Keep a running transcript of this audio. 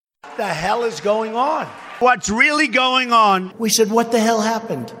the hell is going on? What's really going on? We said, what the hell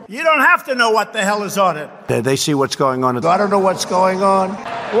happened? You don't have to know what the hell is on it. They see what's going on. I don't know what's going on.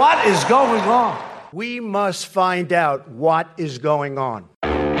 What is going on? We must find out what is going on.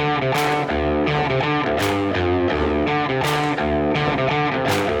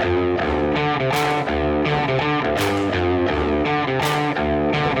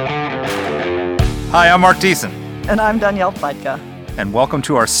 Hi, I'm Mark Deason. And I'm Danielle Feitka. And welcome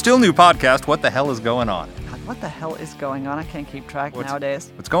to our still new podcast, What the Hell is Going On? God, what the hell is going on? I can't keep track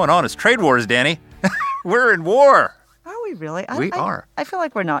nowadays. What's going on is trade wars, Danny. We're in war. Are we really? We are. I feel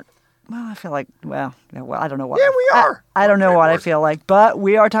like we're not. Well, I feel like, I don't know what. Yeah, we are. I don't know what I feel like, but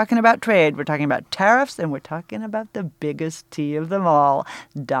we are talking about trade. We're talking about tariffs, and we're talking about the biggest T of them all,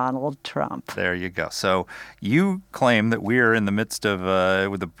 Donald Trump. There you go. So you claim that we are in the midst of,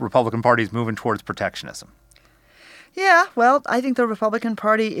 with the Republican Party's moving towards protectionism. Yeah, well, I think the Republican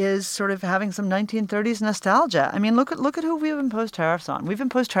Party is sort of having some 1930s nostalgia. I mean, look at who we've imposed tariffs on. We've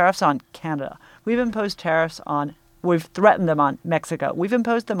imposed tariffs on Canada. We've imposed tariffs on. We've threatened them on Mexico. We've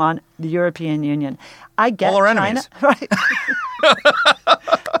imposed them on the European Union. I get all our China, enemies. Right?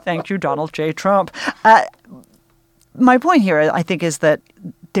 Thank you, Donald J. Trump. My point here, I think, is that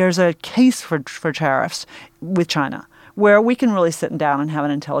there's a case for tariffs with China, where we can really sit down and have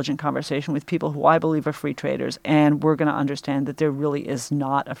an intelligent conversation with people who I believe are free traders, and we're going to understand that there really is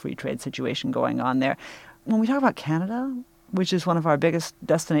not a free trade situation going on there. When we talk about Canada, which is one of our biggest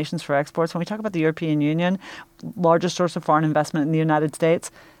destinations for exports, when we talk about the European Union, largest source of foreign investment in the United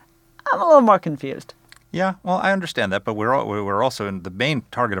States, I'm a little more confused. Yeah, well, I understand that, but we're also in the main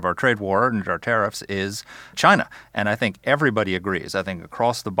target of our trade war and our tariffs is China. And I think everybody agrees, I think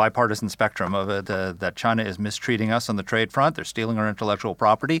across the bipartisan spectrum of it, that China is mistreating us on the trade front. They're stealing our intellectual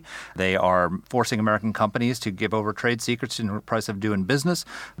property. They are forcing American companies to give over trade secrets in the price of doing business.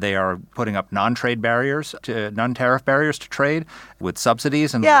 They are putting up non-tariff barriers to trade with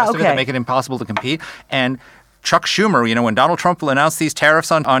subsidies and the rest of it that make it impossible to compete. And Chuck Schumer, when Donald Trump announced these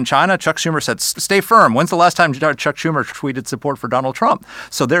tariffs on China, Chuck Schumer said, stay firm. When's the last time Chuck Schumer tweeted support for Donald Trump?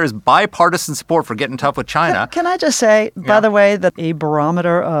 So there is bipartisan support for getting tough with China. Can I just say, by the way, that a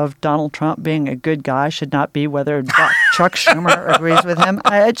barometer of Donald Trump being a good guy should not be whether Chuck Schumer agrees with him.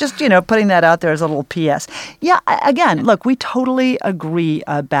 Just, putting that out there as a little PS. Yeah, again, look, we totally agree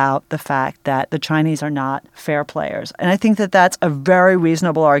about the fact that the Chinese are not fair players. And I think that that's a very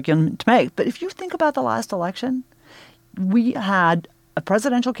reasonable argument to make. But if you think about the last election, we had a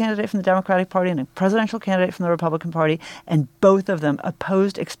presidential candidate from the Democratic Party and a presidential candidate from the Republican Party, and both of them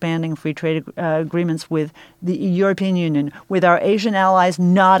opposed expanding free trade agreements with the European Union, with our Asian allies,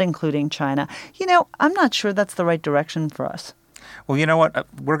 not including China. I'm not sure that's the right direction for us. Well, you know what?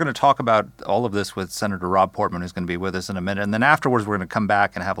 We're going to talk about all of this with Senator Rob Portman, who's going to be with us in a minute. And then afterwards, we're going to come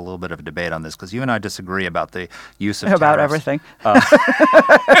back and have a little bit of a debate on this because you and I disagree about the use of tariffs. About everything.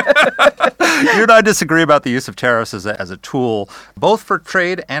 You and I disagree about the use of tariffs as a tool, both for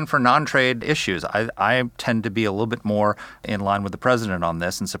trade and for non-trade issues. I tend to be a little bit more in line with the president on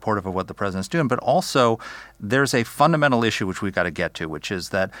this and supportive of what the president's doing. But also, there's a fundamental issue which we've got to get to, which is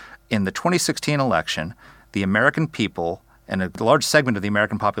that in the 2016 election, the American people and a large segment of the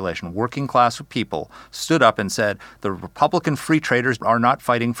American population, working class people, stood up and said, the Republican free traders are not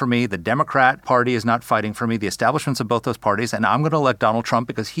fighting for me. The Democrat Party is not fighting for me. The establishments of both those parties. And I'm going to elect Donald Trump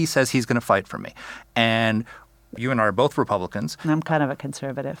because he says he's going to fight for me. And you and I are both Republicans. I'm kind of a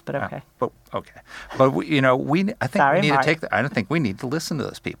conservative, but okay. I don't think we need to listen to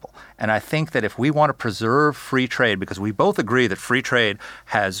those people. And I think that if we want to preserve free trade, because we both agree that free trade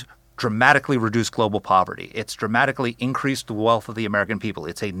has dramatically reduced global poverty. It's dramatically increased the wealth of the American people.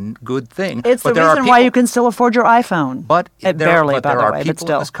 It's a good thing. It's the reason why you can still afford your iPhone. But there are people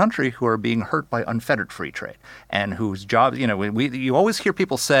still in this country who are being hurt by unfettered free trade and whose jobs, you always hear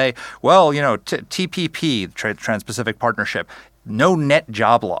people say, well, TPP, Trans-Pacific Partnership, no net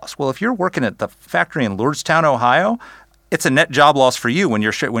job loss. Well, if you're working at the factory in Lordstown, Ohio, it's a net job loss for you when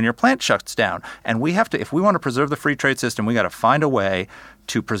your plant shuts down. And we have to, if we want to preserve the free trade system, we got to find a way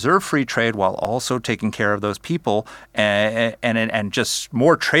to preserve free trade while also taking care of those people, and just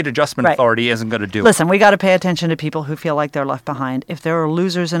more trade adjustment authority isn't going to do it. Listen, we got to pay attention to people who feel like they're left behind. If there are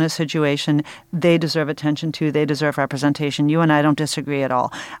losers in a situation, they deserve attention too. They deserve representation. You and I don't disagree at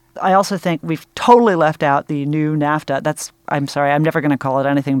all. I also think we've totally left out the new NAFTA. I'm sorry, I'm never going to call it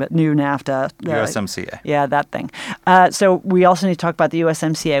anything but new NAFTA. USMCA. Yeah, that thing. So we also need to talk about the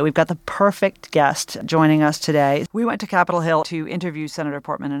USMCA. We've got the perfect guest joining us today. We went to Capitol Hill to interview Senator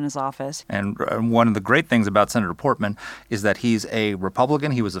Portman in his office. And one of the great things about Senator Portman is that he's a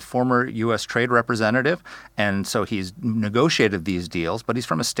Republican. He was a former U.S. trade representative, and so he's negotiated these deals. But he's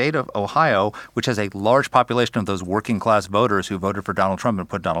from a state of Ohio, which has a large population of those working-class voters who voted for Donald Trump and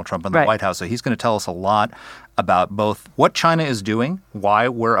put Donald Trump in the White House. So he's going to tell us a lot about both what China is doing, why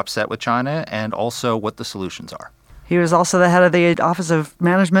we're upset with China, and also what the solutions are. He was also the head of the Office of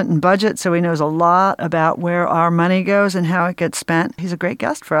Management and Budget, so he knows a lot about where our money goes and how it gets spent. He's a great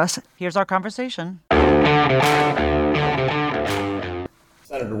guest for us. Here's our conversation.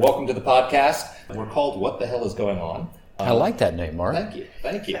 Senator, welcome to the podcast. We're called What the Hell is Going On? I like that name, Mark.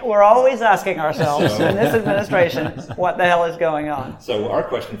 Thank you. We're always asking ourselves in this administration, what the hell is going on? So our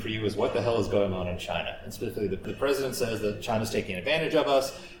question for you is, what the hell is going on in China? And specifically, the president says that China's taking advantage of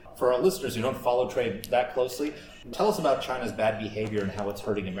us. For our listeners who don't follow trade that closely, tell us about China's bad behavior and how it's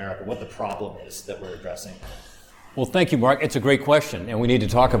hurting America, what the problem is that we're addressing. Well, thank you, Mark. It's a great question, and we need to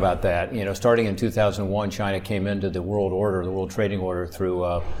talk about that. Starting in 2001, China came into the world order, the world trading order,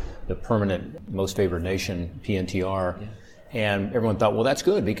 through the permanent most favored nation, PNTR. Yeah. And everyone thought, well, that's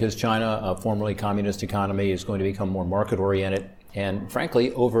good because China, a formerly communist economy, is going to become more market-oriented. And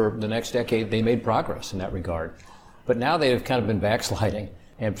frankly, over the next decade, they made progress in that regard. But now they have kind of been backsliding.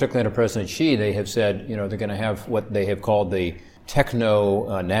 And particularly under President Xi, they have said, they're going to have what they have called the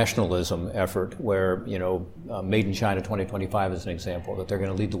techno-nationalism effort, where, Made in China 2025 is an example, that they're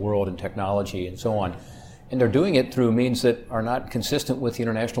going to lead the world in technology and so on. And they're doing it through means that are not consistent with the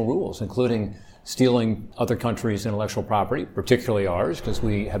international rules, including stealing other countries' intellectual property, particularly ours, because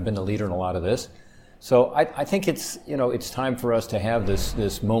we have been the leader in a lot of this. So I think it's time for us to have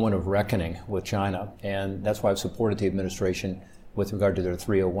this moment of reckoning with China, and that's why I've supported the administration with regard to their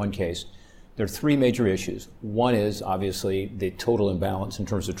 301 case. There are three major issues. One is obviously the total imbalance in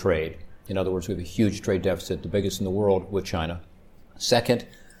terms of trade. In other words, we have a huge trade deficit, the biggest in the world, with China. Second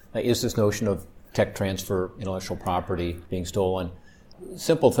is this notion of tech transfer, intellectual property being stolen.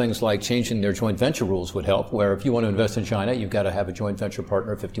 Simple things like changing their joint venture rules would help, where if you want to invest in China, you've got to have a joint venture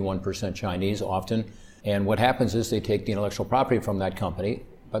partner, 51% Chinese often. And what happens is they take the intellectual property from that company,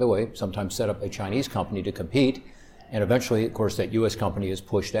 by the way, sometimes set up a Chinese company to compete, and eventually, of course, that U.S. company is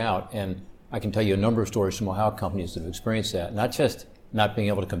pushed out. And I can tell you a number of stories from Ohio companies that have experienced that, not just not being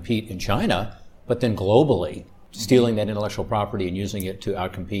able to compete in China, but then globally, stealing that intellectual property and using it to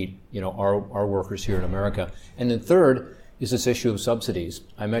outcompete, our workers here in America. And then third is this issue of subsidies.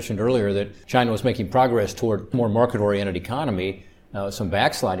 I mentioned earlier that China was making progress toward more market-oriented economy, some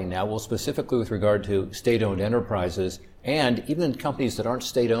backsliding now. Well, specifically with regard to state-owned enterprises and even companies that aren't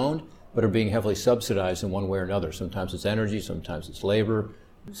state-owned, but are being heavily subsidized in one way or another. Sometimes it's energy, sometimes it's labor,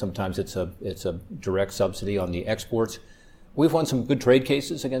 sometimes it's a direct subsidy on the exports. We've won some good trade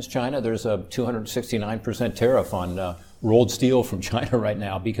cases against China. There's a 269% tariff on rolled steel from China right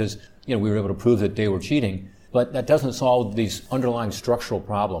now because we were able to prove that they were cheating. But that doesn't solve these underlying structural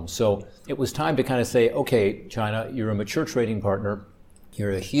problems. So it was time to kind of say, okay, China, you're a mature trading partner.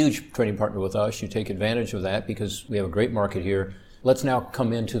 You're a huge trading partner with us. You take advantage of that because we have a great market here. Let's now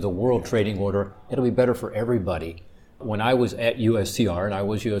come into the world trading order. It'll be better for everybody. When I was at USTR, and I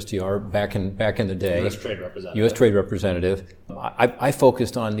was USTR back in the day, U.S. Trade Representative, I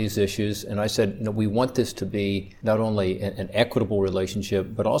focused on these issues, and I said, we want this to be not only an equitable relationship,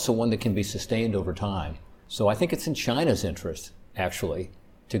 but also one that can be sustained over time. So I think it's in China's interest, actually,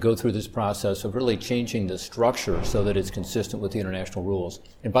 to go through this process of really changing the structure so that it's consistent with the international rules.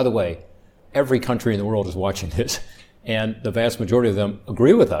 And by the way, every country in the world is watching this. And the vast majority of them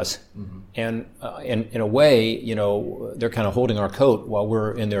agree with us. Mm-hmm. And in a way, they're kind of holding our coat while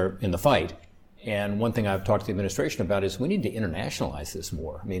we're in the fight. And one thing I've talked to the administration about is we need to internationalize this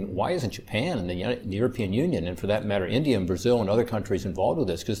more. I mean, why isn't Japan and the European Union, and for that matter, India and Brazil and other countries involved with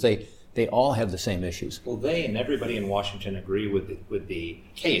this? Because they all have the same issues. Well, they and everybody in Washington agree with the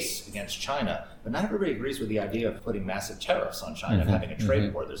case against China, but not everybody agrees with the idea of putting massive tariffs on China, mm-hmm. having a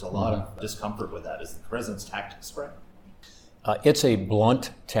trade war. There's a lot of discomfort with that. Is the president's tactics correct? It's a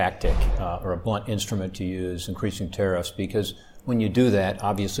blunt tactic or a blunt instrument to use, increasing tariffs, because when you do that,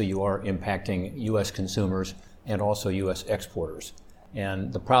 obviously you are impacting U.S. consumers and also U.S. exporters.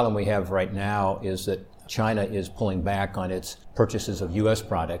 And the problem we have right now is that China is pulling back on its purchases of U.S.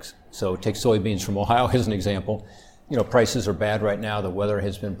 products. So take soybeans from Ohio as an example. Prices are bad right now. The weather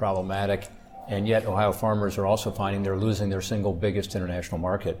has been problematic. And yet Ohio farmers are also finding they're losing their single biggest international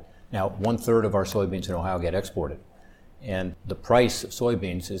market. Now, 1/3 of our soybeans in Ohio get exported. And the price of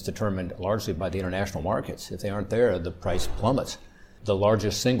soybeans is determined largely by the international markets. If they aren't there, the price plummets. The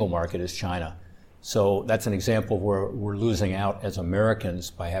largest single market is China. So that's an example where we're losing out as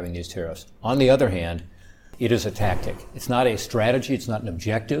Americans by having these tariffs. On the other hand, it is a tactic. It's not a strategy, it's not an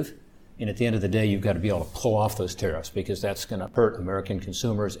objective. And at the end of the day, you've got to be able to pull off those tariffs because that's going to hurt American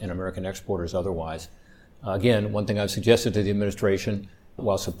consumers and American exporters otherwise. Again, one thing I've suggested to the administration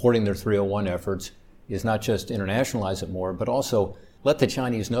while supporting their 301 efforts is not just internationalize it more, but also let the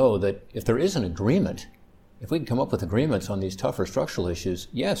Chinese know that if there is an agreement, if we can come up with agreements on these tougher structural issues,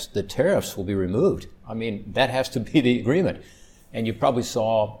 yes, the tariffs will be removed. I mean, that has to be the agreement. And you probably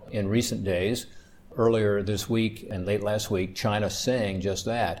saw in recent days, earlier this week and late last week, China saying just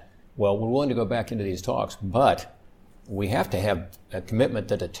that. Well, we're willing to go back into these talks, but we have to have a commitment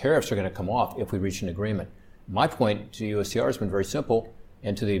that the tariffs are going to come off if we reach an agreement. My point to USTR has been very simple,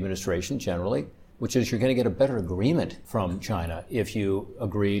 and to the administration generally, which is you're going to get a better agreement from China if you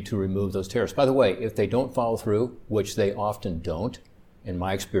agree to remove those tariffs. By the way, if they don't follow through, which they often don't, in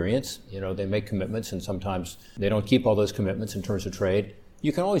my experience, they make commitments and sometimes they don't keep all those commitments in terms of trade,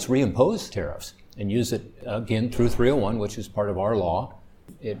 you can always reimpose tariffs and use it again through 301, which is part of our law.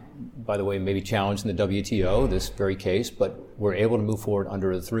 It, by the way, may be challenged in the WTO, this very case, but we're able to move forward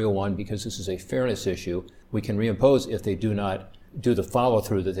under the 301 because this is a fairness issue. We can reimpose if they do not do the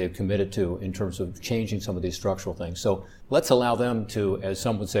follow-through that they've committed to in terms of changing some of these structural things. So let's allow them to, as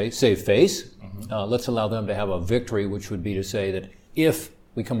some would say, save face. Let's allow them to have a victory, which would be to say that if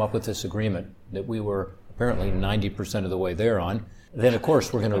we come up with this agreement that we were apparently 90% of the way there on, then of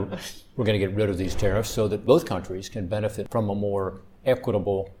course we're going to get rid of these tariffs so that both countries can benefit from a more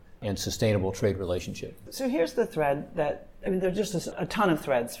equitable and sustainable trade relationship. So here's the thread that, there's just a ton of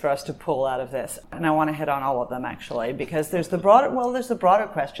threads for us to pull out of this. And I want to hit on all of them, actually, because there's the broader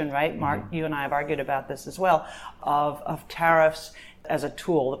question, right? Mark, you and I have argued about this as well, of tariffs as a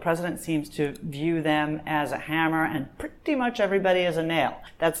tool. The president seems to view them as a hammer and pretty much everybody as a nail.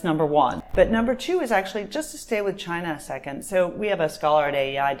 That's number one. But number two is actually, just to stay with China a second. So we have a scholar at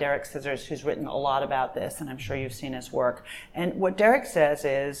AEI, Derek Scissors, who's written a lot about this, and I'm sure you've seen his work. And what Derek says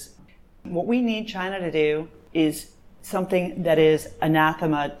is, what we need China to do is something that is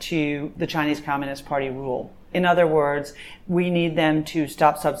anathema to the Chinese Communist Party rule. In other words, we need them to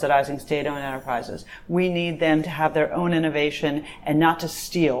stop subsidizing state-owned enterprises. We need them to have their own innovation and not to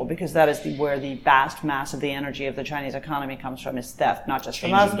steal, because that is where the vast mass of the energy of the Chinese economy comes from, is theft, not just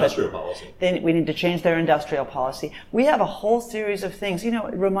from us, but we need to change their industrial policy. We have a whole series of things. It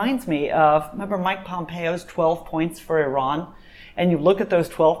reminds me of, remember Mike Pompeo's 12 points for Iran? And you look at those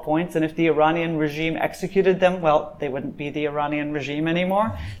 12 points, and if the Iranian regime executed them, well, they wouldn't be the Iranian regime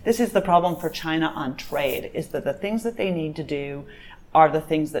anymore. This is the problem for China on trade, is that the things that they need to do are the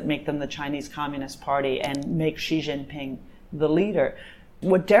things that make them the Chinese Communist Party and make Xi Jinping the leader.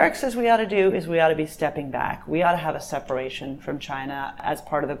 What Derek says we ought to do is we ought to be stepping back. We ought to have a separation from China as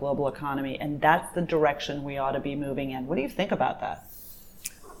part of the global economy, and that's the direction we ought to be moving in. What do you think about that?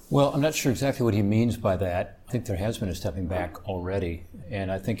 Well, I'm not sure exactly what he means by that. I think there has been a stepping back already, and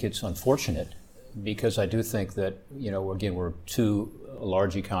I think it's unfortunate because I do think that, again, we're two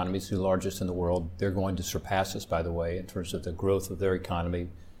large economies, two largest in the world. They're going to surpass us, by the way, in terms of the growth of their economy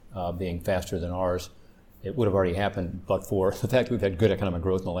being faster than ours. It would have already happened, but for the fact we've had good economic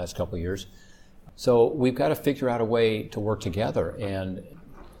growth in the last couple of years. So we've got to figure out a way to work together, and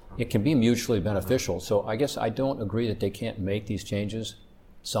it can be mutually beneficial. So I guess I don't agree that they can't make these changes.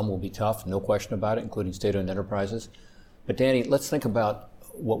 Some will be tough, no question about it, including state-owned enterprises. But Danny, let's think about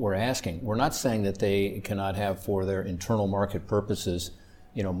what we're asking. We're not saying that they cannot have, for their internal market purposes,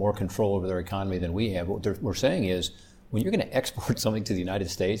 more control over their economy than we have. What we're saying is, when you're going to export something to the United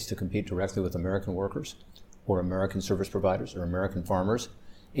States to compete directly with American workers or American service providers or American farmers,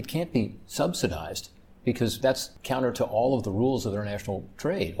 it can't be subsidized, because that's counter to all of the rules of international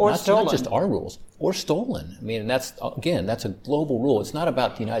trade. Or stolen. Not just our rules. Or stolen. And that's a global rule. It's not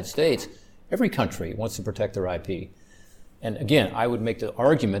about the United States. Every country wants to protect their IP. And again, I would make the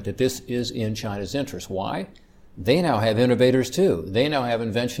argument that this is in China's interest. Why? They now have innovators too. They now have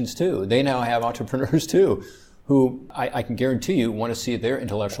inventions too. They now have entrepreneurs too, who I can guarantee you want to see their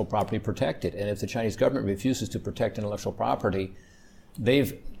intellectual property protected. And if the Chinese government refuses to protect intellectual property,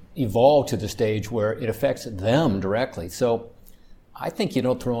 they've evolved to the stage where it affects them directly. So I think you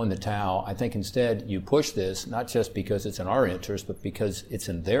don't throw in the towel. I think instead you push this, not just because it's in our interest, but because it's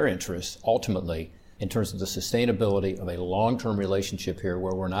in their interest ultimately, in terms of the sustainability of a long-term relationship here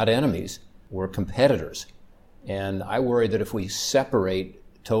where we're not enemies, we're competitors. And I worry that if we separate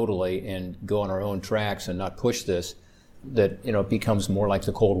totally and go on our own tracks and not push this, that it becomes more like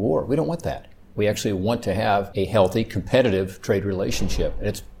the Cold War. We don't want that. We actually want to have a healthy, competitive trade relationship. And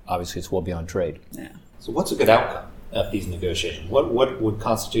it's well beyond trade. Yeah. So what's a good outcome? these negotiations? What would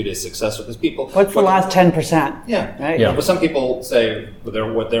constitute a success with these people? What's the last 10%? Yeah. Right? Yeah. But some people say what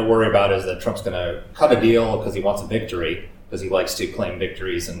they're worried about is that Trump's going to cut a deal because he wants a victory, because he likes to claim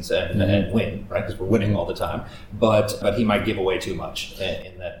victories and win, right? Because we're winning all the time. But he might give away too much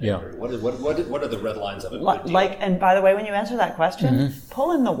in that victory. What are the red lines of it? And by the way, when you answer that question,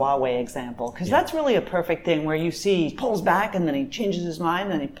 pull in the Huawei example, because that's really a perfect thing where you see he pulls back and then he changes his mind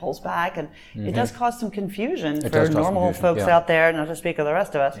and he pulls back, and it does cause some confusion for normal folks out there, not to speak of the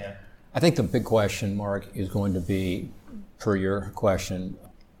rest of us. Yeah. I think the big question, Mark, is going to be, per your question,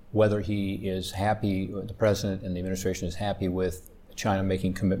 whether he is happy, the president and the administration is happy with China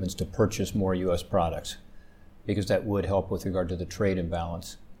making commitments to purchase more U.S. products, because that would help with regard to the trade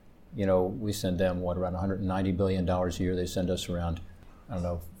imbalance. You know, we send them, around $190 billion a year. They send us around,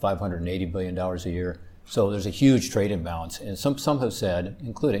 $580 billion a year. So there's a huge trade imbalance. And some have said,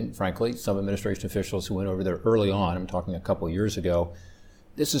 including, frankly, some administration officials who went over there early on, I'm talking a couple of years ago,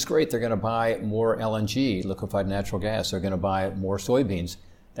 this is great. They're going to buy more LNG, liquefied natural gas. They're going to buy more soybeans.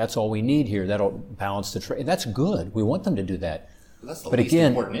 That's all we need here. That'll balance the trade. That's good. We want them to do that. That's the but least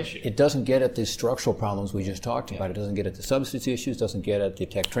again, important issue. It doesn't get at the structural problems we just talked about. It doesn't get at the subsidy issues, doesn't get at the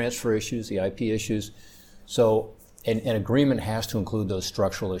tech transfer issues, the IP issues. So an agreement has to include those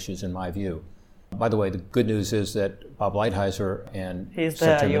structural issues, in my view. By the way, the good news is that Bob Lighthizer and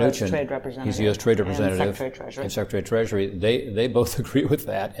Secretary Mnuchin, he's the U.S. Trade Representative and Secretary of Treasury, they both agree with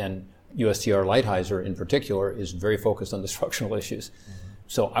that. And USTR Lighthizer, in particular, is very focused on the structural issues.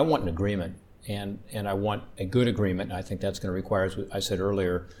 So I want an agreement, and I want a good agreement. And I think that's going to require, as I said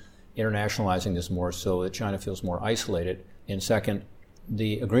earlier, internationalizing this more so that China feels more isolated. And second,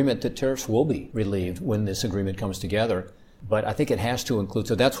 the agreement that tariffs will be relieved when this agreement comes together. But I think it has to include,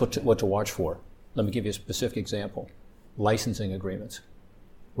 so that's what to watch for. Let me give you a specific example. Licensing agreements,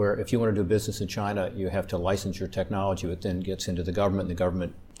 where if you want to do business in China, you have to license your technology, which then gets into the government, and the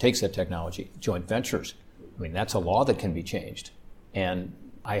government takes that technology. Joint ventures, that's a law that can be changed. And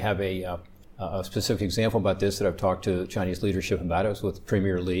I have a specific example about this that I've talked to Chinese leadership about. I was with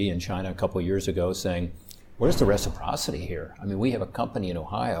Premier Li in China a couple of years ago saying, where's the reciprocity here? We have a company in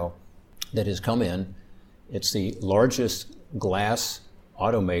Ohio that has come in. It's the largest glass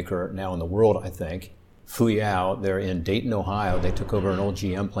automaker now in the world, I think. Fuyao, they're in Dayton, Ohio. They took over an old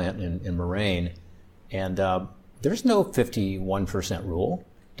GM plant in Moraine. And there's no 51% rule.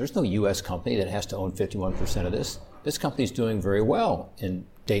 There's no U.S. company that has to own 51% of this. This company's doing very well in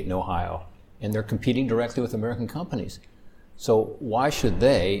Dayton, Ohio, and they're competing directly with American companies. So why should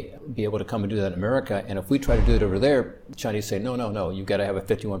they be able to come and do that in America? And if we try to do it over there, the Chinese say, no, you've got to have a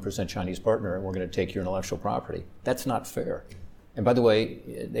 51% Chinese partner, and we're going to take your intellectual property. That's not fair. And by the way,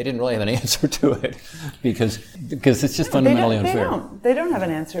 they didn't really have an answer to it because it's just fundamentally unfair. They don't have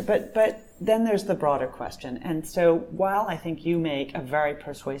an answer, but then there's the broader question. And so while I think you make a very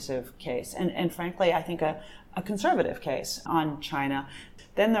persuasive case, and frankly, I think a conservative case on China,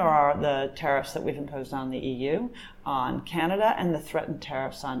 then there are the tariffs that we've imposed on the EU, on Canada, and the threatened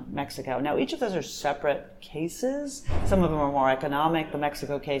tariffs on Mexico. Now, each of those are separate cases. Some of them are more economic. The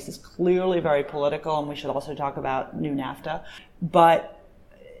Mexico case is clearly very political, and we should also talk about new NAFTA. But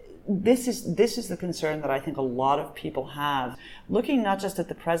this is the concern that I think a lot of people have, looking not just at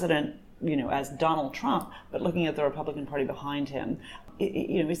the president, as Donald Trump, but looking at the Republican Party behind him.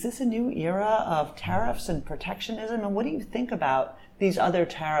 Is this a new era of tariffs and protectionism? And what do you think about these other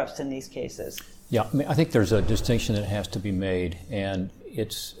tariffs in these cases? Yeah, I think there's a distinction that has to be made, and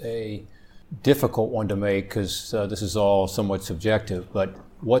it's a difficult one to make because this is all somewhat subjective, but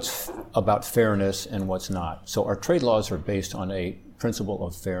what's about fairness and what's not. So our trade laws are based on a principle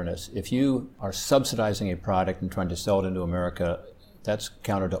of fairness. If you are subsidizing a product and trying to sell it into America, that's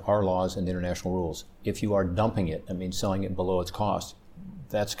counter to our laws and international rules. If you are dumping it, that means selling it below its cost,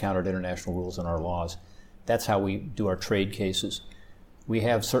 that's counter to international rules and our laws. That's how we do our trade cases. We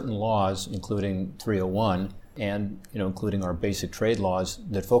have certain laws, including 301, and including our basic trade laws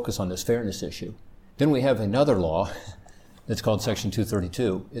that focus on this fairness issue. Then we have another law that's called Section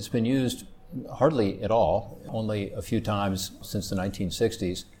 232. It's been used hardly at all, only a few times since the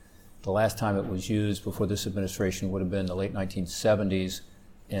 1960s. The last time it was used before this administration would have been the late 1970s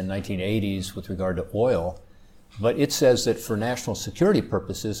and 1980s with regard to oil. But it says that for national security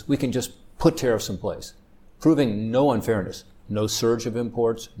purposes, we can just put tariffs in place, proving no unfairness, no surge of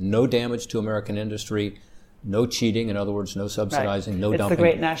imports, no damage to American industry, no cheating, in other words, no subsidizing, no dumping. It's the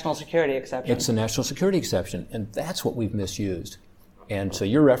great national security exception. It's the national security exception, and that's what we've misused. And so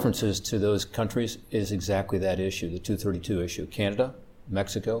your references to those countries is exactly that issue, the 232 issue. Canada,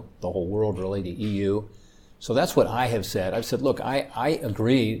 Mexico, the whole world, really, the EU. So that's what I have said. I've said, look, I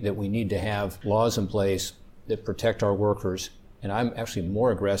agree that we need to have laws in place that protect our workers. And I'm actually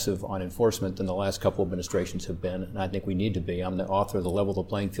more aggressive on enforcement than the last couple administrations have been, and I think we need to be. I'm the author of the Level the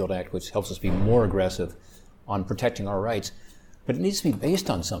Playing Field Act, which helps us be more aggressive on protecting our rights. But it needs to be based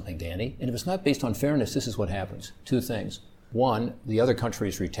on something, Danny. And if it's not based on fairness, this is what happens. Two things. One, the other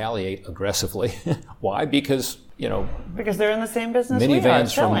countries retaliate aggressively. Why? Because, because they're in the same business we are,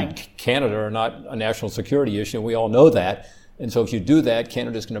 minivans selling. from Canada are not a national security issue. We all know that. And so if you do that,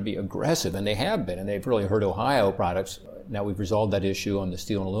 Canada's going to be aggressive, and they have been, and they've really hurt Ohio products. Now we've resolved that issue on the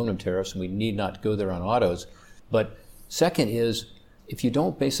steel and aluminum tariffs, and we need not go there on autos. But second is, if you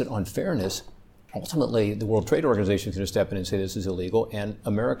don't base it on fairness, ultimately the World Trade Organization is going to step in and say this is illegal, and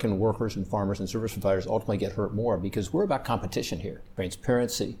American workers and farmers and service providers ultimately get hurt more, because we're about competition here,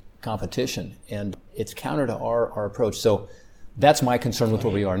 transparency, competition, and it's counter to our approach. So that's my concern with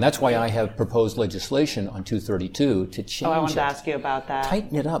where we are, and that's why I have proposed legislation on 232 to change I wanted it. to ask you about that.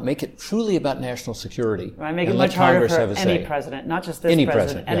 Tighten it up, make it truly about national security. Right, make it and much let harder Congress for have a any say. president, not just this Any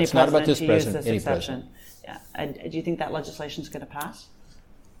president. president. Any Yeah, it's not president about this to president, use this any exception. Yeah. And do you think that legislation is going to pass?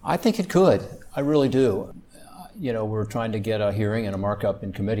 I think it could. I really do. We're trying to get a hearing and a markup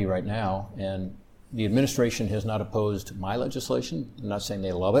in committee right now, and the administration has not opposed my legislation. I'm not saying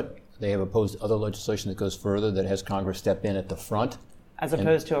they love it. They have opposed other legislation that goes further, that has Congress step in at the front. As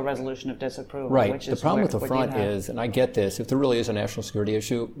opposed to a resolution of disapproval. Right. Which the is problem with the what front is, and I get this, if there really is a national security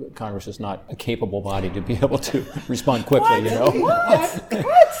issue, Congress is not a capable body to be able to respond quickly, I'm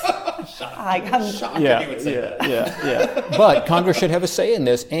shocked. Yeah. But Congress should have a say in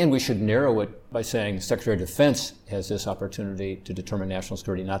this, and we should narrow it by saying the Secretary of Defense has this opportunity to determine national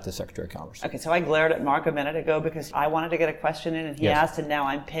security, not the Secretary of Commerce. Okay, so I glared at Mark a minute ago because I wanted to get a question in, and he Yes. asked, and now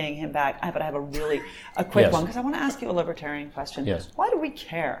I'm paying him back. But I have a quick Yes. one, because I want to ask you a libertarian question. Yes. Why do we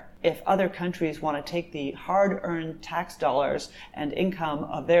care if other countries want to take the hard-earned tax dollars and income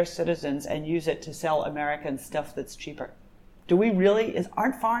of their citizens and use it to sell American stuff that's cheaper? Do we really,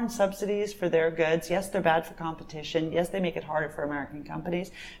 aren't foreign subsidies for their goods? Yes, they're bad for competition. Yes, they make it harder for American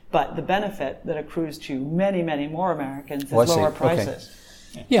companies. But the benefit that accrues to many, many more Americans is lower prices.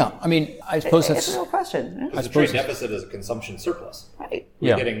 Okay. Yeah, I mean, I suppose It's a real question. The trade deficit is a consumption surplus. Right.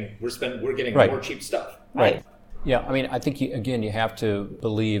 We're getting Right. more cheap stuff. Right. Yeah, I mean, I think, you have to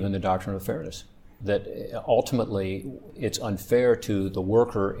believe in the doctrine of fairness, that ultimately it's unfair to the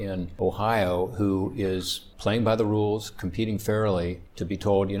worker in Ohio who is playing by the rules, competing fairly, to be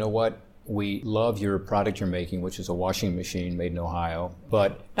told, you know what, we love your product you're making, which is a washing machine made in Ohio,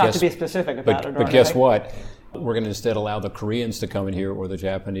 but Not to be specific about it. But guess what? We're going to instead allow the Koreans to come in here, or the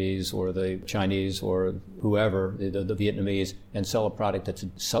Japanese, or the Chinese, or whoever, the Vietnamese, and sell a product that's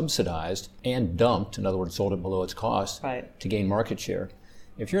subsidized and dumped, in other words, sold it below its cost, Right. to gain market share.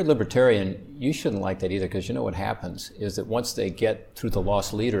 If you're a libertarian, you shouldn't like that either, because you know what happens is that once they get through the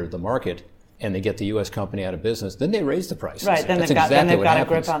loss leader, the market, and they get the U.S. company out of business, then they raise the prices. Right, then That's they've got a happens.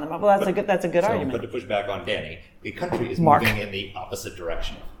 grip on them. Well, that's a good argument. But to push back on Danny, the country is Mark. moving in the opposite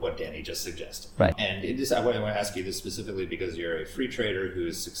direction of what Danny just suggested. Right. And I want to ask you this specifically because you're a free trader who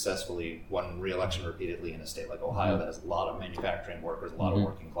has successfully won re-election repeatedly in a state like Ohio that has a lot of manufacturing workers, a lot of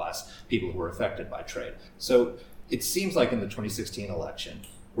working class people who are affected by trade. So it seems like in the 2016 election,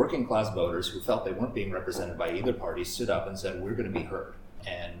 working class voters who felt they weren't being represented by either party stood up and said, we're going to be heard.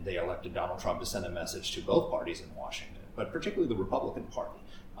 And they elected Donald Trump to send a message to both parties in Washington, but particularly the Republican Party.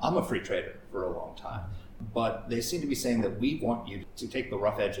 I'm a free trader for a long time, but they seem to be saying that we want you to take the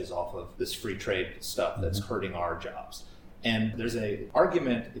rough edges off of this free trade stuff that's hurting our jobs. And there's an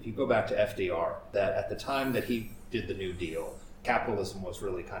argument, if you go back to FDR, that at the time that he did the New Deal, capitalism was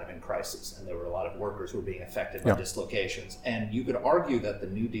really kind of in crisis, and there were a lot of workers who were being affected by dislocations. And you could argue that the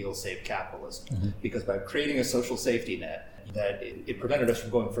New Deal saved capitalism because by creating a social safety net, that it prevented us from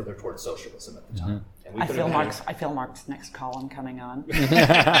going further towards socialism at the time. And we I feel Mark's next column coming on.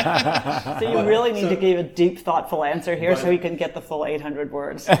 So you really need to give a deep, thoughtful answer here so he can get the full 800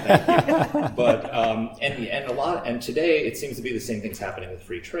 words. But and today it seems to be the same thing's happening with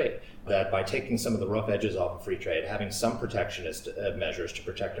free trade. That by taking some of the rough edges off of free trade, having some protectionist measures to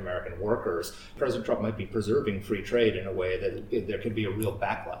protect American workers, President Trump might be preserving free trade in a way that there could be a real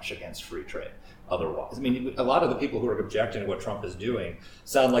backlash against free trade. Otherwise, I mean, a lot of the people who are objecting to what Trump is doing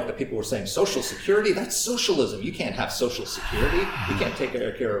sound like the people who are saying social security. That's socialism. You can't have social security. You can't take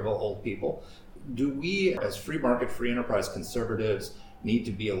care of old people. Do we, as free market, free enterprise conservatives, need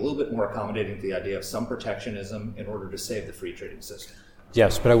to be a little bit more accommodating to the idea of some protectionism in order to save the free trading system?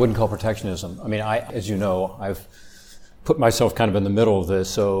 Yes, but I wouldn't call protectionism. I mean, as you know, I've put myself kind of in the middle of this.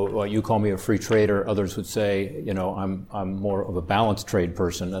 So you call me a free trader. Others would say, I'm more of a balanced trade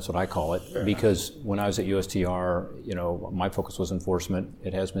person. That's what I call it. Fair because enough. When I was at USTR, my focus was enforcement.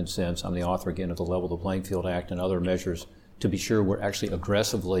 It has been since. I'm the author again of the Level the Playing Field Act and other measures to be sure we're actually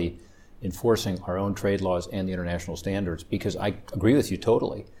aggressively enforcing our own trade laws and the international standards. Because I agree with you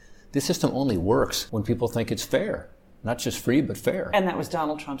totally. This system only works when people think it's fair. Not just free, but fair. And that was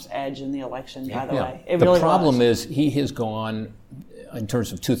Donald Trump's edge in the election, by the way. The problem is he has gone, in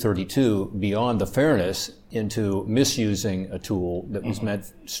terms of 232, beyond the fairness into misusing a tool that was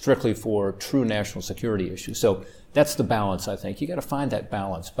meant strictly for true national security issues. So that's the balance, I think. You got to find that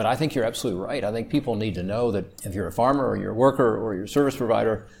balance. But I think you're absolutely right. I think people need to know that if you're a farmer or you're a worker or you're a service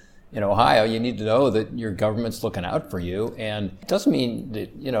provider in Ohio, you need to know that your government's looking out for you. And it doesn't mean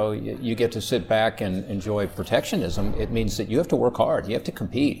that, you get to sit back and enjoy protectionism. It means that you have to work hard. You have to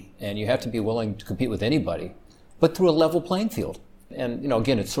compete. And you have to be willing to compete with anybody, but through a level playing field. And,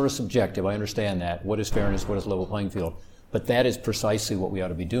 again, it's sort of subjective. I understand that. What is fairness? What is level playing field? But that is precisely what we ought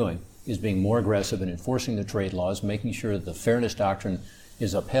to be doing, is being more aggressive in enforcing the trade laws, making sure that the fairness doctrine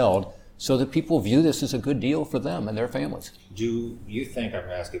is upheld, so that people view this as a good deal for them and their families. Do you think, I'm going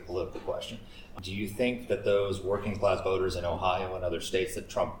to ask you a political question, do you think that those working class voters in Ohio and other states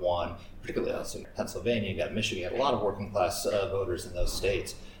that Trump won, particularly also in Pennsylvania, you got Michigan, you had a lot of working class voters in those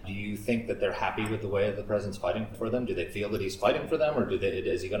states, do you think that they're happy with the way the president's fighting for them? Do they feel that he's fighting for them, or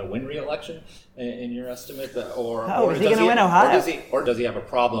is he going to win re-election in your estimate? Or is he going to win Ohio? Or does he have a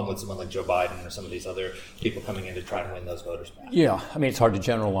problem with someone like Joe Biden or some of these other people coming in to try to win those voters back? Yeah, it's hard to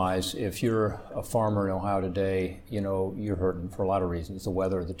generalize. If you're a farmer in Ohio today, you're hurting for a lot of reasons. The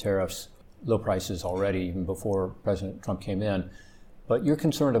weather, the tariffs, low prices already, even before President Trump came in. But you're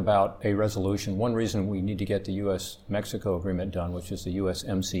concerned about a resolution. One reason we need to get the U.S.-Mexico agreement done, which is the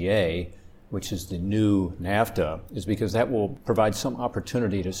USMCA, which is the new NAFTA, is because that will provide some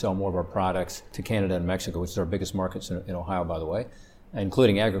opportunity to sell more of our products to Canada and Mexico, which is our biggest markets in Ohio, by the way,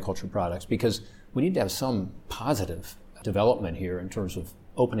 including agriculture products, because we need to have some positive development here in terms of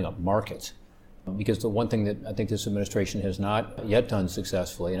opening up markets. Because the one thing that I think this administration has not yet done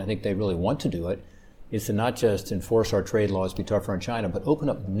successfully, and I think they really want to do it, is to not just enforce our trade laws, be tougher on China, but open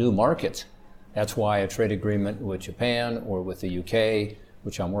up new markets. That's why a trade agreement with Japan or with the UK,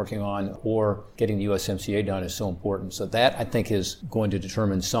 which I'm working on, or getting the USMCA done is so important. So that, I think, is going to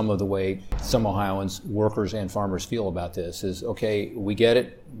determine some of the way some Ohioans, workers and farmers feel about this is, okay, we get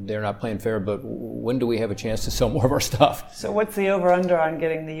it, they're not playing fair, but when do we have a chance to sell more of our stuff? So what's the over-under on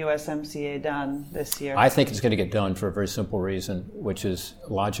getting the USMCA done this year? I think it's going to get done for a very simple reason, which is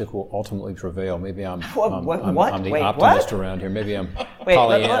logic will ultimately prevail. Maybe I'm the optimist around here. Maybe I'm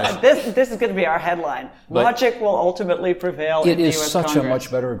Pollyanna. This is going to be our headline. Logic will ultimately prevail in the U.S. It is such Congress. a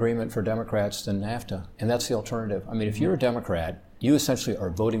much better agreement for Democrats than NAFTA, and that's the alternative. If you're a Democrat, you essentially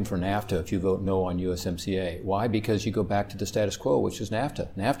are voting for NAFTA if you vote no on USMCA. Why? Because you go back to the status quo, which is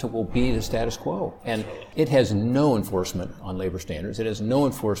NAFTA. NAFTA will be the status quo. And it has no enforcement on labor standards. It has no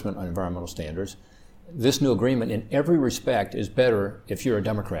enforcement on environmental standards. This new agreement, in every respect, is better if you're a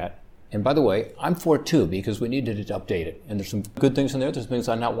Democrat. And by the way, I'm for it too, because we need to update it. And there's some good things in there. There's things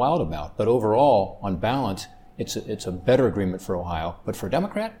I'm not wild about. But overall, on balance, it's a better agreement for Ohio. But for a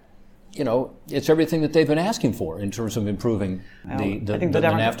Democrat, it's everything that they've been asking for in terms of improving the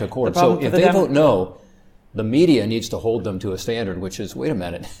NAFTA accord. So if they vote no, the media needs to hold them to a standard, which is, wait a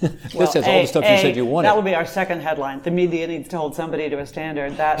minute, this has all the stuff you said you wanted. That will be our second headline. The media needs to hold somebody to a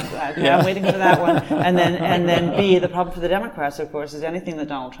standard. I'm waiting for that one. And then B, the problem for the Democrats, of course, is anything that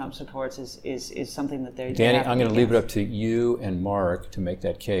Donald Trump supports is something that they're Danny, I'm going to leave it up to you and Mark to make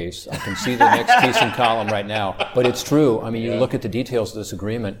that case. I can see the next piece in column right now. But it's true. You look at the details of this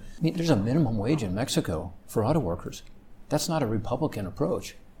agreement. There's a minimum wage in Mexico for auto workers. That's not a Republican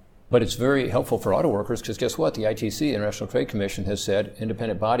approach. But it's very helpful for auto workers because guess what? The ITC, International Trade Commission, has said,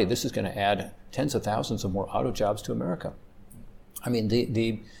 independent body, this is going to add tens of thousands of more auto jobs to America.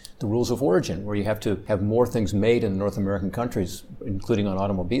 The rules of origin, where you have to have more things made in the North American countries, including on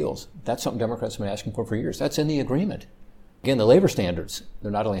automobiles, that's something Democrats have been asking for years. That's in the agreement. Again, the labor standards, they're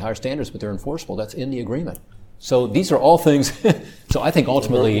not only higher standards, but they're enforceable. That's in the agreement. So these are all things. So I think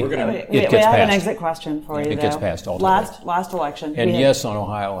ultimately it gets passed. We have an exit question for you. It gets passed ultimately. Last election. And yes, on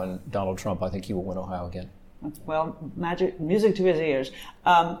Ohio and Donald Trump, I think he will win Ohio again. Well, music to his ears.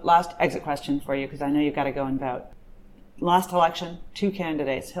 Last exit question for you, because I know you've got to go and vote. Last election, two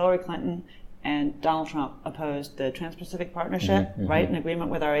candidates, Hillary Clinton and Donald Trump, opposed the Trans-Pacific Partnership, right, an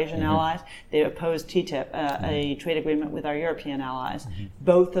agreement with our Asian allies. They opposed TTIP, a trade agreement with our European allies.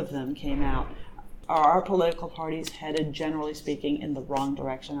 Both of them came out. Are our political parties headed, generally speaking, in the wrong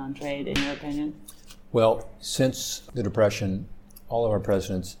direction on trade, in your opinion? Well, since the Depression, all of our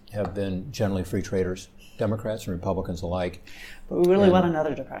presidents have been generally free traders, Democrats and Republicans alike. But we really want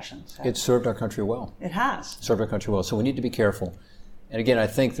another depression. So. It served our country well. It has. Served our country well. So we need to be careful. And again, I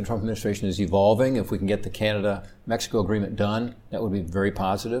think the Trump administration is evolving. If we can get the Canada-Mexico agreement done, that would be very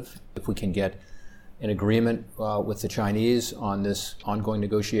positive. If we can get an agreement with the Chinese on this ongoing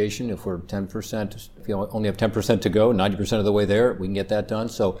negotiation, if we're 10%, if we only have 10% to go, 90% of the way there, we can get that done.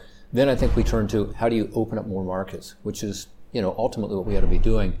 So then I think we turn to how do you open up more markets, which is, ultimately what we ought to be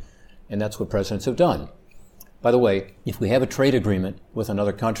doing. And that's what presidents have done. By the way, if we have a trade agreement with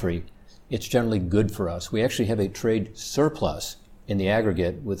another country, it's generally good for us. We actually have a trade surplus in the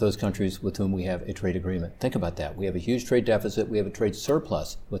aggregate with those countries with whom we have a trade agreement. Think about that. We have a huge trade deficit. We have a trade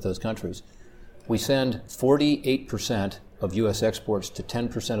surplus with those countries. We send 48% of U.S. exports to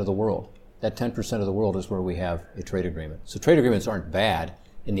 10% of the world. That 10% of the world is where we have a trade agreement. So trade agreements aren't bad.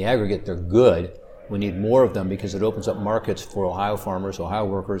 In the aggregate, they're good. We need more of them because it opens up markets for Ohio farmers, Ohio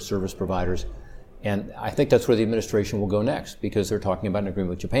workers, service providers. And I think that's where the administration will go next because they're talking about an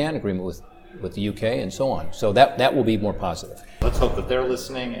agreement with Japan, agreement with the UK, and so on. So that will be more positive. Let's hope that they're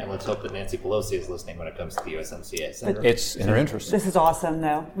listening, and let's hope that Nancy Pelosi is listening when it comes to the USMCA. Senator? It's in her interest. This is awesome,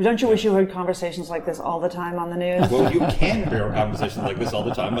 though. Don't you wish you heard conversations like this all the time on the news? Well, you can hear conversations like this all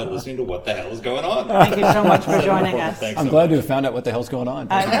the time by listening to What the Hell is Going On. Thank you so much for joining us. I'm glad to have found out what the hell's going on.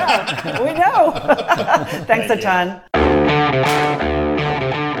 I know. We know. Thanks a ton.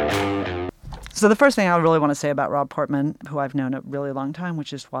 So the first thing I really want to say about Rob Portman, who I've known a really long time,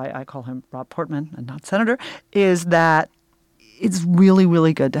 which is why I call him Rob Portman and not Senator, is that it's really,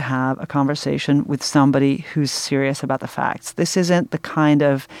 really good to have a conversation with somebody who's serious about the facts. This isn't the kind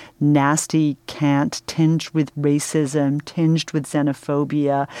of nasty cant tinged with racism, tinged with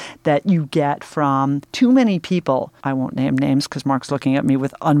xenophobia that you get from too many people. I won't name names because Mark's looking at me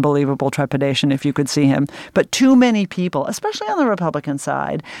with unbelievable trepidation if you could see him. But too many people, especially on the Republican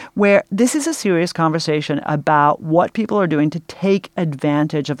side, where this is a serious conversation about what people are doing to take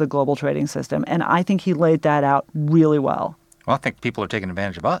advantage of the global trading system. And I think he laid that out really well. Well, I think people are taking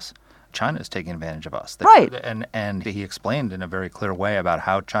advantage of us. China is taking advantage of us. Right. And he explained in a very clear way about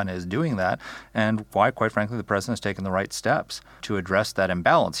how China is doing that and why, quite frankly, the president has taken the right steps to address that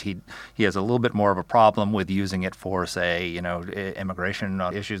imbalance. He has a little bit more of a problem with using it for, say, immigration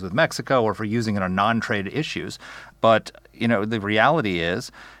issues with Mexico or for using it on non-trade issues. But, the reality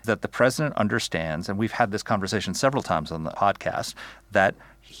is that the president understands, and we've had this conversation several times on the podcast, that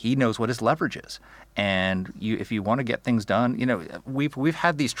he knows what his leverage is. And if you want to get things done, we've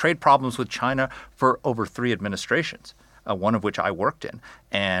had these trade problems with China for over 3 administrations, one of which I worked in,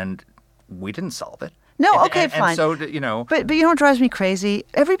 and we didn't solve it. No, okay, fine. And so, But you know what drives me crazy?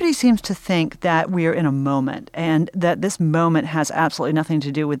 Everybody seems to think that we're in a moment and that this moment has absolutely nothing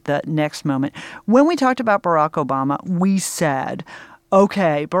to do with the next moment. When we talked about Barack Obama, we said,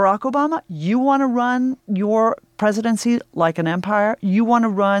 okay, Barack Obama, you want to run your presidency like an empire? You want to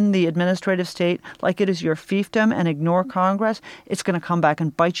run the administrative state like it is your fiefdom and ignore Congress? It's going to come back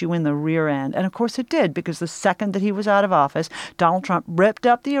and bite you in the rear end. And of course it did, because the second that he was out of office, Donald Trump ripped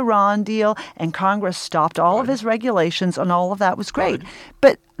up the Iran deal and Congress stopped all of his regulations, and all of that was great.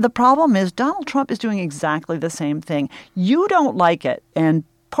 But the problem is Donald Trump is doing exactly the same thing. You don't like it, and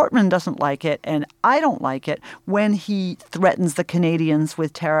Portman doesn't like it, and I don't like it when he threatens the Canadians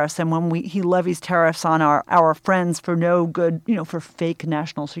with tariffs and when he levies tariffs on our friends for no good, for fake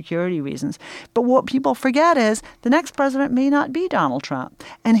national security reasons. But what people forget is the next president may not be Donald Trump,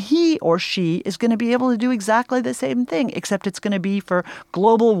 and he or she is going to be able to do exactly the same thing, except it's going to be for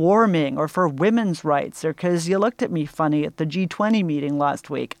global warming or for women's rights or because you looked at me funny at the G20 meeting last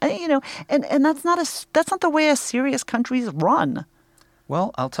week. And that's not the way a serious country's run.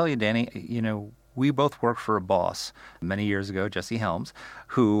 Well, I'll tell you, Danny, we both worked for a boss many years ago, Jesse Helms,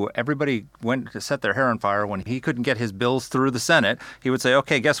 who everybody went to set their hair on fire when he couldn't get his bills through the Senate. He would say,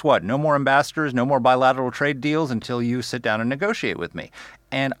 okay, guess what? No more ambassadors, no more bilateral trade deals until you sit down and negotiate with me.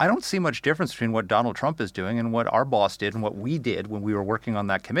 And I don't see much difference between what Donald Trump is doing and what our boss did and what we did when we were working on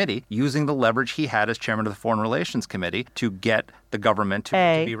that committee, using the leverage he had as chairman of the Foreign Relations Committee to get the government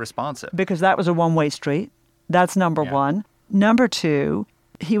to be responsive. Because that was a one-way street. That's number one. Number two,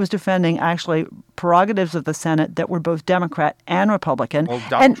 he was defending actually prerogatives of the Senate that were both Democrat and Republican. Well,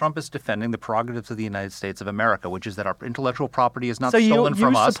 Donald Trump is defending the prerogatives of the United States of America, which is that our intellectual property is not stolen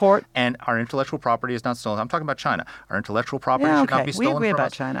from us. And our intellectual property is not stolen. I'm talking about China. Our intellectual property should not be stolen from us. We agree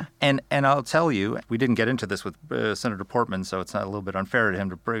about China. And I'll tell you, we didn't get into this with Senator Portman, so it's not a little bit unfair to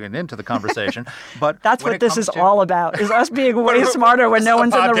him to bring it into the conversation. But that's what this is all about, is us being way smarter when no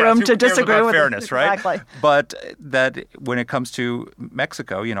one's in the room to disagree with fairness, it. Right? Exactly. But that when it comes to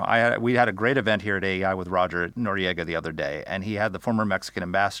Mexico, we had a great event here here at AEI with Roger Noriega the other day, and he had the former Mexican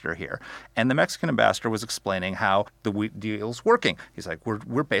ambassador here. And the Mexican ambassador was explaining how the wheat deal's working. He's like,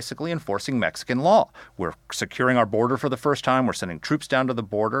 we're basically enforcing Mexican law. We're securing our border for the first time. We're sending troops down to the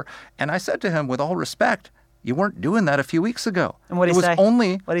border. And I said to him, with all respect, you weren't doing that a few weeks ago. And what did he say?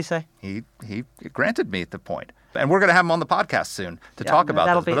 What did he say? He granted me the point. And we're going to have him on the podcast soon to talk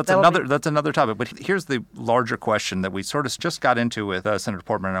about this. But that's another topic. But here's the larger question that we sort of just got into with Senator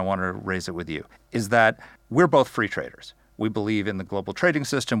Portman, and I want to raise it with you, is that we're both free traders. We believe in the global trading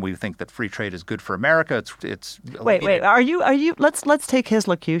system. We think that free trade is good for America. Wait. Are you? Let's take his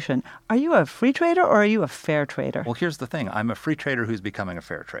locution. Are you a free trader or are you a fair trader? Well, here's the thing. I'm a free trader who's becoming a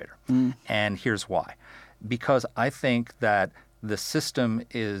fair trader. And here's why. Because I think that the system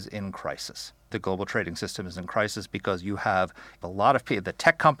is in crisis. The global trading system is in crisis because you have a lot of people, the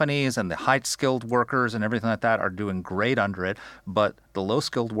tech companies and the high-skilled workers and everything like that are doing great under it, but the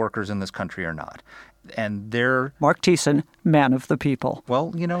low-skilled workers in this country are not. And they're Mark Thiessen, man of the people.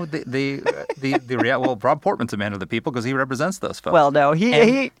 Well, you know, well, Rob Portman's a man of the people because he represents those folks. Well, no,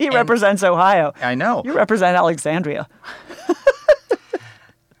 he represents Ohio. I know. You represent Alexandria.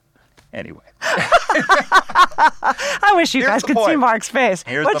 Anyway. I wish you guys could see Mark's face.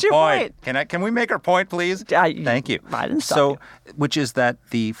 What's your point? Can we make our point, please? Thank you. I didn't stop you. Which is that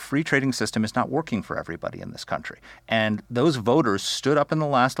the free trading system is not working for everybody in this country. And those voters stood up in the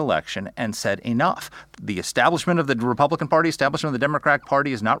last election and said, enough. The establishment of the Republican Party, establishment of the Democratic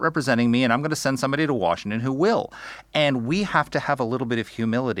Party is not representing me, and I'm going to send somebody to Washington who will. And we have to have a little bit of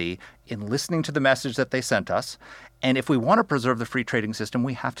humility in listening to the message that they sent us. And if we want to preserve the free trading system,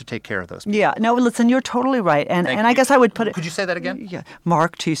 we have to take care of those people. Yeah. No, listen, you're totally right. And I guess I would put it... Could you say that again? Yeah.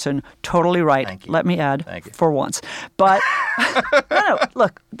 Mark Thiessen, totally right. Thank you. Let me add, for once. But, no,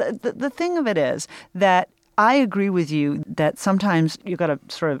 look, the thing of it is that I agree with you that sometimes you've got to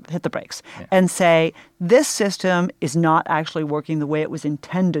sort of hit the brakes and say, this system is not actually working the way it was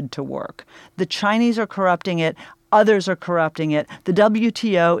intended to work. The Chinese are corrupting it. Others are corrupting it. The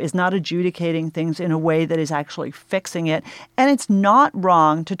WTO is not adjudicating things in a way that is actually fixing it. And it's not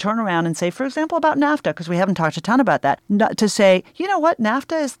wrong to turn around and say, for example, about NAFTA, because we haven't talked a ton about that, to say, you know what,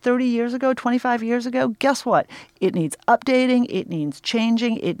 NAFTA is 30 years ago, 25 years ago. Guess what? It needs updating. It needs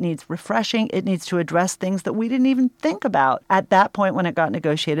changing. It needs refreshing. It needs to address things that we didn't even think about at that point when it got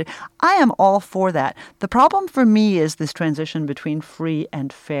negotiated. I am all for that. The problem for me is this transition between free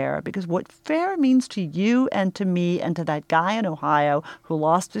and fair, because what fair means to you and to me and to that guy in Ohio who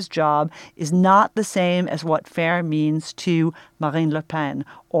lost his job is not the same as what fair means to Marine Le Pen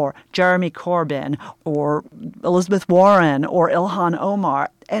or Jeremy Corbyn or Elizabeth Warren or Ilhan Omar.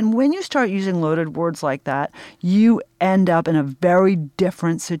 And when you start using loaded words like that, you end up in a very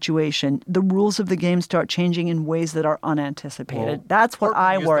different situation. The rules of the game start changing in ways that are unanticipated. Well, that's what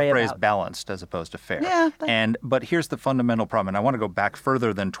I worry about. The phrase balanced as opposed to fair. Yeah. But here's the fundamental problem, and I want to go back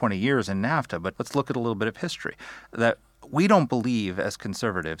further than 20 years in NAFTA, but let's look at a little bit of history. That we don't believe as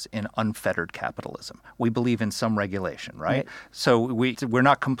conservatives in unfettered capitalism. We believe in some regulation, right? So we're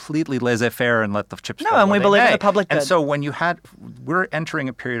not completely laissez-faire and let the chips fall. No, and we believe in the public good. And so we're entering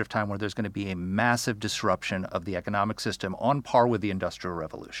a period of time where there's going to be a massive disruption of the economic system on par with the Industrial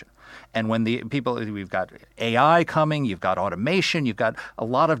Revolution. And when we've got AI coming, you've got automation, you've got a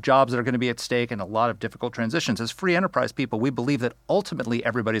lot of jobs that are going to be at stake and a lot of difficult transitions. As free enterprise people, we believe that ultimately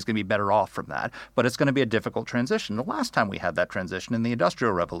everybody's going to be better off from that, but it's going to be a difficult transition. The last time we had that transition in the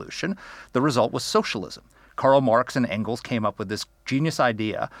Industrial Revolution, the result was socialism. Karl Marx and Engels came up with this genius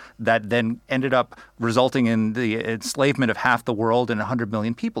idea that then ended up resulting in the enslavement of half the world and 100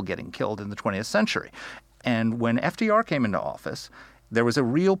 million people getting killed in the 20th century. And when FDR came into office, there was a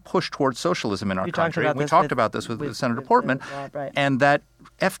real push towards socialism in our country. We talked about this with Senator Portman. Right. And that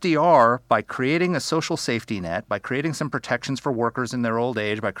FDR, by creating a social safety net, by creating some protections for workers in their old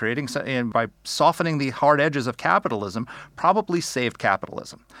age, by softening the hard edges of capitalism, probably saved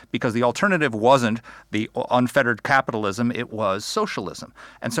capitalism. Because the alternative wasn't the unfettered capitalism, it was socialism.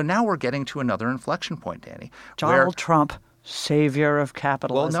 And so now we're getting to another inflection point, Danny. Donald Trump. Savior of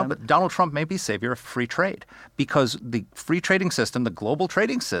capitalism. Well, no, but Donald Trump may be savior of free trade because the free trading system, the global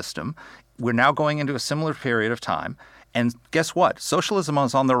trading system, we're now going into a similar period of time. And guess what? Socialism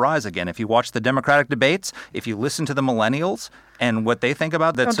is on the rise again. If you watch the Democratic debates, if you listen to the millennials and what they think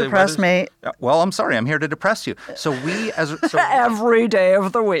about that. Don't depress me. Well, I'm sorry. I'm here to depress you. So every day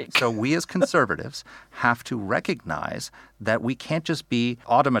of the week. So we as conservatives have to recognize that we can't just be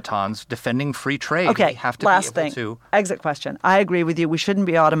automatons defending free trade. Okay, we have to last be able thing. to... Exit question. I agree with you. We shouldn't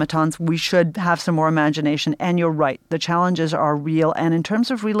be automatons. We should have some more imagination. And you're right. The challenges are real. And in terms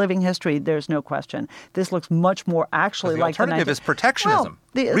of reliving history, there's no question. This looks much more actually like the alternative is protectionism.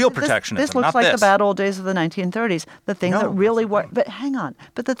 Real protectionism, This looks not like this. the bad old days of the 1930s. The thing that really but hang on.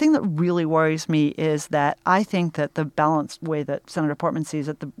 But the thing that really worries me is that I think that the balanced way that Senator Portman sees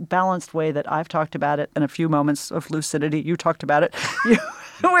it, the balanced way that I've talked about it, in a few moments of lucidity, you talked about it.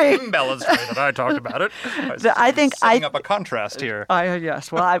 Imbalanced way that I talked about it. I think setting up a contrast here.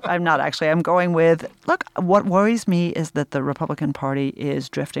 Yes. Well, I'm not actually. I'm going with, look, what worries me is that the Republican Party is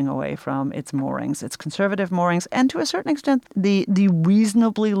drifting away from its moorings, its conservative moorings, and to a certain extent, the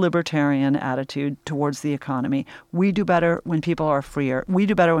reasonably libertarian attitude towards the economy. We do better when people are freer. We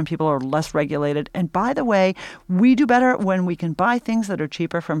do better when people are less regulated. And by the way, we do better when we can buy things that are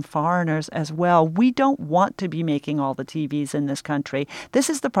cheaper from foreigners as well. We don't want to be making all the TVs in this country.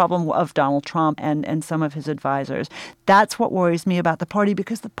 This is the problem of Donald Trump and some of his advisors. That's what worries me about the party,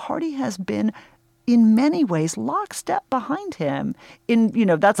 because the party has been, in many ways, lockstep behind him.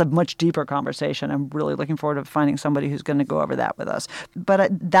 That's a much deeper conversation. I'm really looking forward to finding somebody who's going to go over that with us.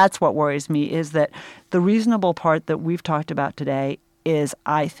 But that's what worries me, is that the reasonable part that we've talked about today is,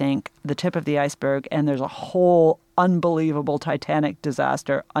 I think, the tip of the iceberg, and there's a whole unbelievable Titanic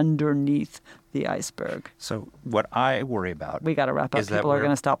disaster underneath the iceberg. So what I worry about... We got to wrap up. People are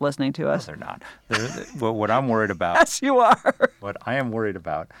going to stop listening to us. No, they're not. What I'm worried about... Yes, you are. What I am worried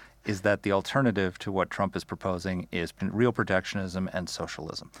about is that the alternative to what Trump is proposing is real protectionism and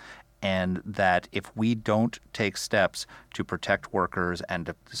socialism. And that if we don't take steps to protect workers and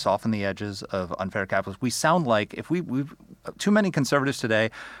to soften the edges of unfair capitalism, we sound like, if we've too many conservatives today,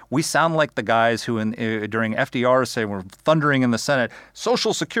 we sound like the guys who during FDR say, we're thundering in the Senate,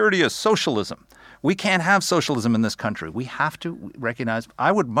 Social Security is socialism. We can't have socialism in this country. We have to recognize,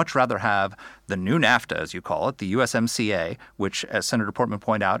 I would much rather have the new NAFTA, as you call it, the USMCA, which, as Senator Portman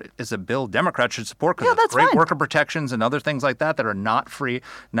pointed out, is a bill Democrats should support because it's great worker protections and other things like that are not free,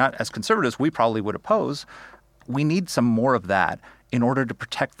 not as conservatives we probably would oppose. We need some more of that in order to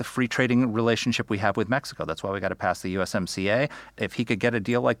protect the free trading relationship we have with Mexico. That's why we got to pass the USMCA. If he could get a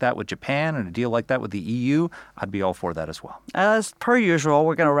deal like that with Japan and a deal like that with the EU, I'd be all for that as well. As per usual,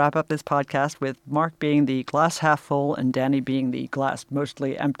 we're going to wrap up this podcast with Mark being the glass half full and Danny being the glass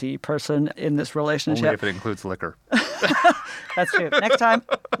mostly empty person in this relationship. Only if it includes liquor. That's true.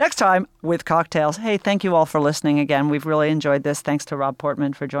 Next time with cocktails. Hey, thank you all for listening again. We've really enjoyed this. Thanks to Rob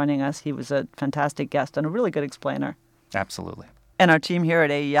Portman for joining us. He was a fantastic guest and a really good explainer. Absolutely. And our team here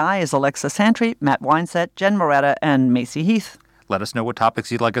at AEI is Alexa Santry, Matt Weinset, Jen Moretta, and Macy Heath. Let us know what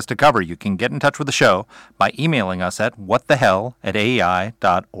topics you'd like us to cover. You can get in touch with the show by emailing us at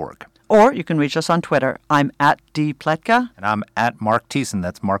whatthehell@aei.org. Or you can reach us on Twitter. I'm at @dpletka. And I'm at Mark Thiessen.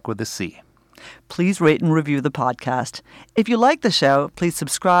 That's Mark with a C. Please rate and review the podcast. If you like the show, please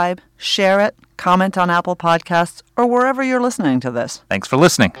subscribe, share it, comment on Apple Podcasts, or wherever you're listening to this. Thanks for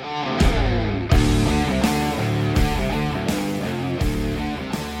listening.